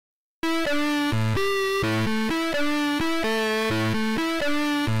So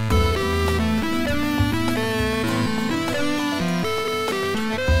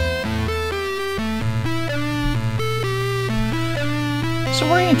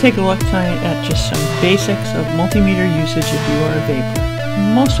we're going to take a look tonight at just some basics of multimeter usage if you are a vapor.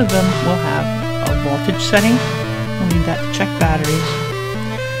 Most of them will have a voltage setting. We'll need that to check batteries.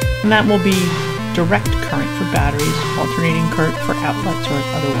 And that will be direct current for batteries, alternating current for outlets or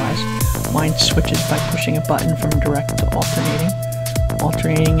otherwise. Mine switches by pushing a button from direct to alternating.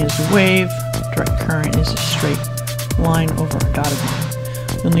 Alternating is a wave, direct current is a straight line over a dotted line.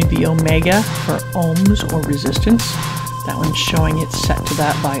 You'll need the omega for ohms or resistance. That one's showing it's set to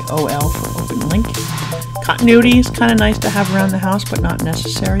that by OL for open link. Continuity is kind of nice to have around the house, but not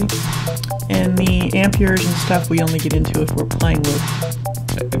necessary. And the amperes and stuff we only get into if we're playing with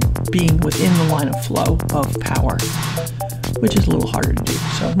being within the line of flow of power, which is a little harder to do.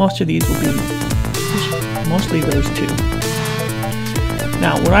 So most of these will be mostly those two.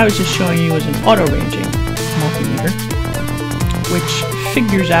 Now what I was just showing you is an auto ranging multimeter, which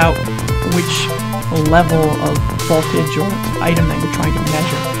figures out which level of voltage or item that you're trying to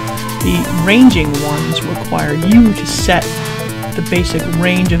measure. The ranging ones require you to set the basic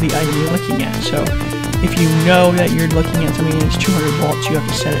range of the item you're looking at. So if you know that you're looking at something that's 200 volts, you have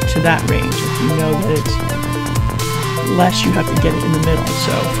to set it to that range. If you know that it's less, you have to get it in the middle.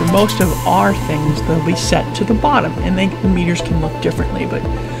 So for most of our things, they'll be set to the bottom, and the meters can look differently, but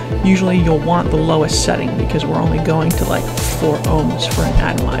usually you'll want the lowest setting because we're only going to like 4 ohms for an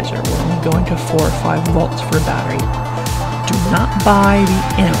atomizer. We're only going to 4 or 5 volts for a battery. Do not buy the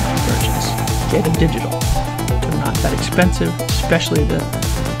analog versions. Get a digital. They're not that expensive, especially the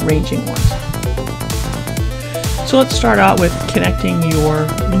ranging ones. So let's start out with connecting your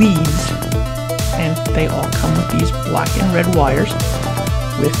leads, and they all come with these black and red wires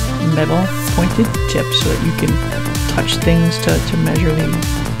with metal pointed tips so that you can touch things to measure the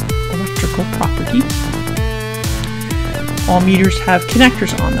electrical properties. All meters have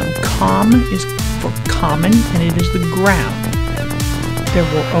connectors on them. COM is for common, and it is the ground. There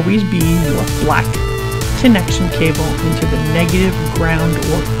will always be your black connection cable into the negative ground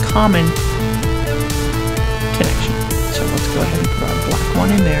or common connection. So let's go ahead and put our black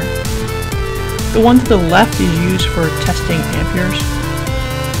one in there. The one to the left is used for testing amperes.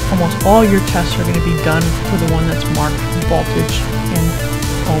 Almost all your tests are going to be done for the one that's marked voltage in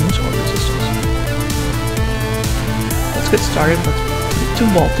ohms or resistance. Let's get started. Let's put it to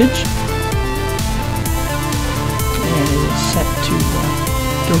voltage. And it is set to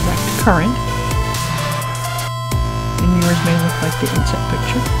direct current. And yours may look like the inset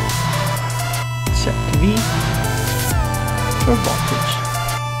picture. Set to V for voltage.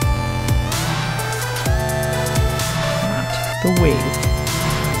 Not the wave.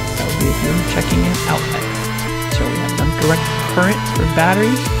 That would be if you're checking an outlet. So we have done direct current for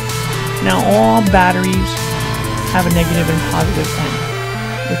batteries. Now all batteries have a negative and positive end,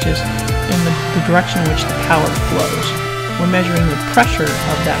 which is in the direction in which the power flows. We're measuring the pressure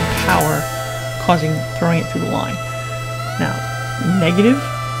of that power throwing it through the line. Now, negative,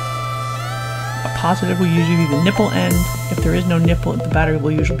 a positive will usually be the nipple end. If there is no nipple, the battery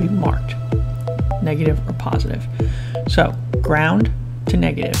will usually be marked negative or positive. So ground to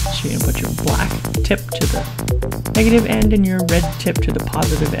negative. So you're going to put your black tip to the negative end and your red tip to the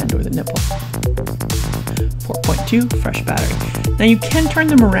positive end or the nipple. 4.2, fresh battery. Now you can turn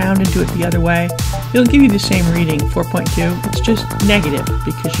them around and do it the other way. It'll give you the same reading, 4.2. It's just negative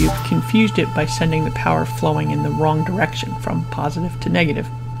because you've confused it by sending the power flowing in the wrong direction from positive to negative.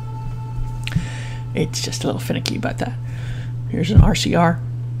 It's just a little finicky about that. Here's an RCR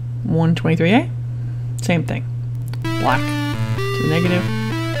 123A. Same thing. Black to the negative,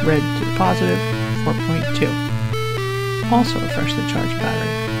 red to the positive, 4.2. Also a freshly charged battery.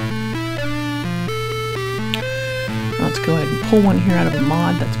 Let's go ahead and pull one here out of a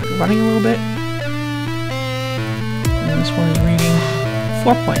mod that's been running a little bit. And this one is reading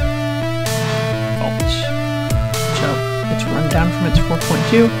 4 volts. So it's run down from its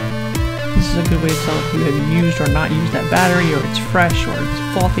 4.2. This is a good way to tell if you have used or not used that battery, or it's fresh or it's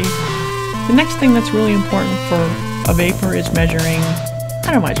faulty. The next thing that's really important for a vapor is measuring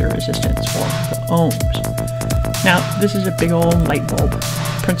atomizer resistance, or the ohms. Now this is a big old light bulb.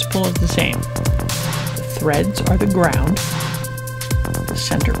 The principle is the same. Threads are the ground, the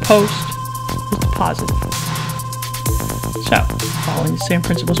center post is the positive. So, following the same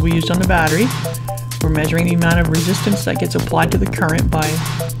principles we used on the battery, we're measuring the amount of resistance that gets applied to the current by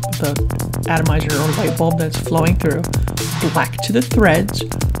the atomizer or light bulb that's flowing through. Black to the threads,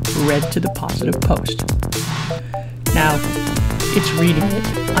 red to the positive post. Now, it's reading it.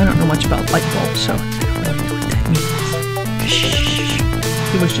 I don't know much about light bulbs, so I don't really know what that means.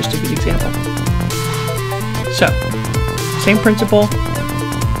 It was just a good example. So, same principle,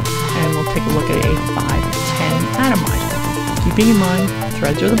 and we'll take a look at a 510 atomizer. Keeping in mind,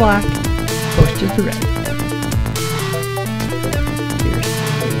 threads are the black, post is the red. Here's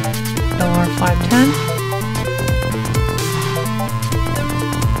the LR510.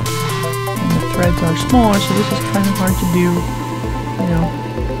 Threads are smaller, so this is kind of hard to do, you know,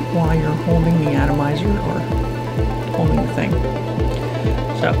 while you're holding the atomizer or holding the thing.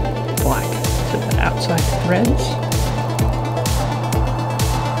 So, black to the outside threads,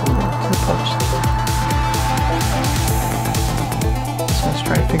 and then to the post. So let's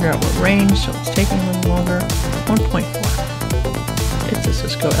try to figure out what range, so it's taking a little longer. 1.4. It's a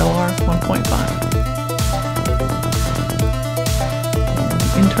Cisco LR 1.5.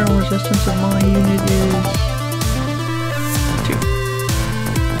 Internal resistance of my unit is 2.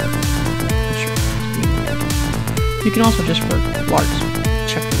 Sure. You can also just, for large,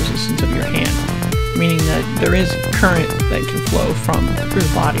 check the resistance of your hand, meaning that there is current that can flow through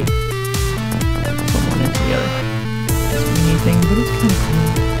the body from one end to the other. Doesn't mean anything, but it's kind of cool.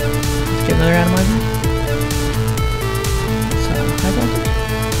 Let's get another atomizer. So, high voltage.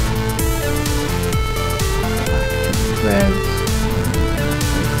 Black to the threads.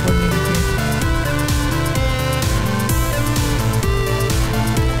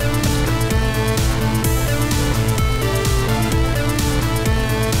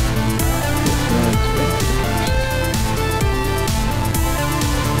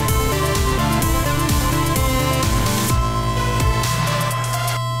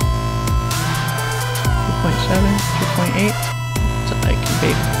 2.8, so I can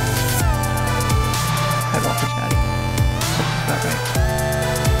be high voltage adding. So that's about right.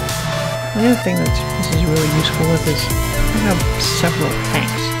 The other thing that this is really useful with is I have several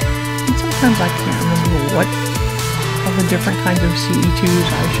tanks, and sometimes I can't remember what of the different kinds of CE2s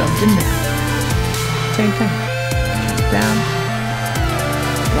I shoved in there. Same thing. Down,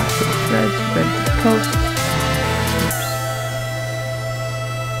 black to the threads, red to the posts. Oops.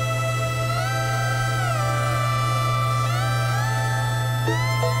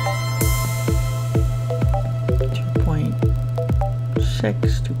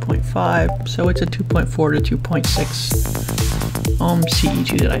 2.5, so it's a 2.4 to 2.6 ohm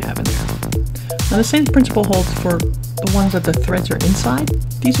CE2 that I have in there. Now the same principle holds for the ones that the threads are inside.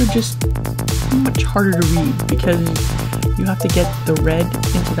 These are just much harder to read because you have to get the red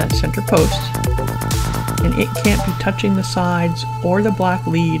into that center post, and it can't be touching the sides or the black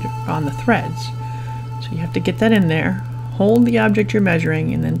lead on the threads. So you have to get that in there, hold the object you're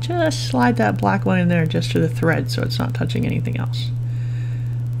measuring, and then just slide that black one in there just to the thread so it's not touching anything else.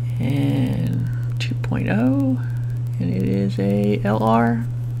 And 2.0, and it is a LR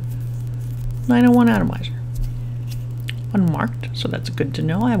 901 atomizer. Unmarked, so that's good to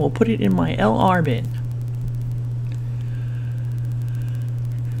know. I will put it in my LR bin.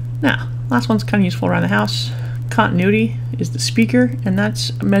 Now, last one's kind of useful around the house. Continuity is the speaker, and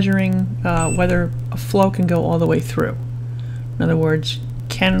that's measuring whether a flow can go all the way through. In other words,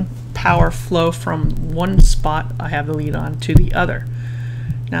 can power flow from one spot I have the lead on to the other?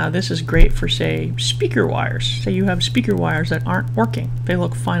 Now this is great for, say, speaker wires. Say you have speaker wires that aren't working. They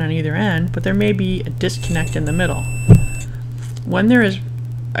look fine on either end, but there may be a disconnect in the middle. When there is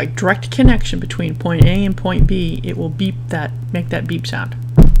a direct connection between point A and point B, it will beep that, make that beep sound.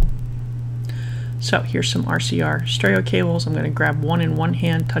 So here's some RCR stereo cables. I'm going to grab one in one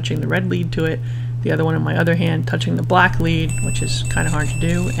hand, touching the red lead to it, the other one in my other hand, touching the black lead, which is kind of hard to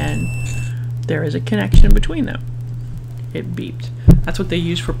do, and there is a connection between them. It beeped. That's what they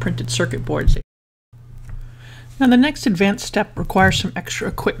use for printed circuit boards. Now the next advanced step requires some extra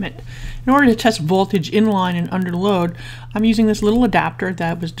equipment. In order to test voltage inline and under load, I'm using this little adapter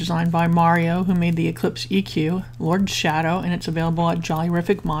that was designed by Mario, who made the Eclipse EQ, Lord's Shadow, and it's available at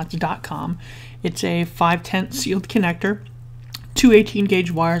jollyrificmods.com. It's a 5/10 sealed connector, two 18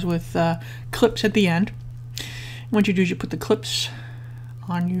 gauge wires with clips at the end. And what you do is you put the clips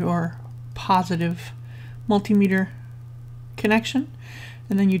on your positive multimeter connection,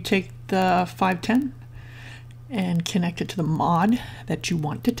 and then you take the 510 and connect it to the mod that you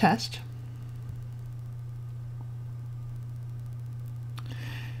want to test.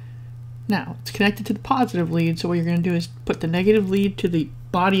 Now it's connected to the positive lead, so what you're going to do is put the negative lead to the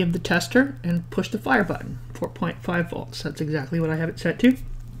body of the tester and push the fire button. 4.5 volts, that's exactly what I have it set to.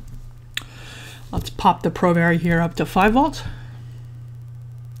 Let's pop the probe area here up to 5 volts.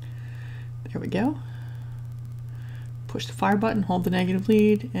 There we go. Push the fire button, hold the negative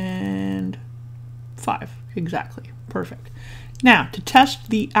lead, and 5. Exactly. Perfect. Now, to test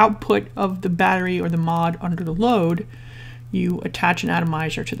the output of the battery or the mod under the load, you attach an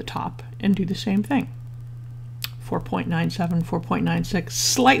atomizer to the top and do the same thing. 4.97, 4.96,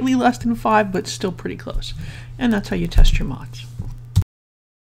 slightly less than 5, but still pretty close. And that's how you test your mods.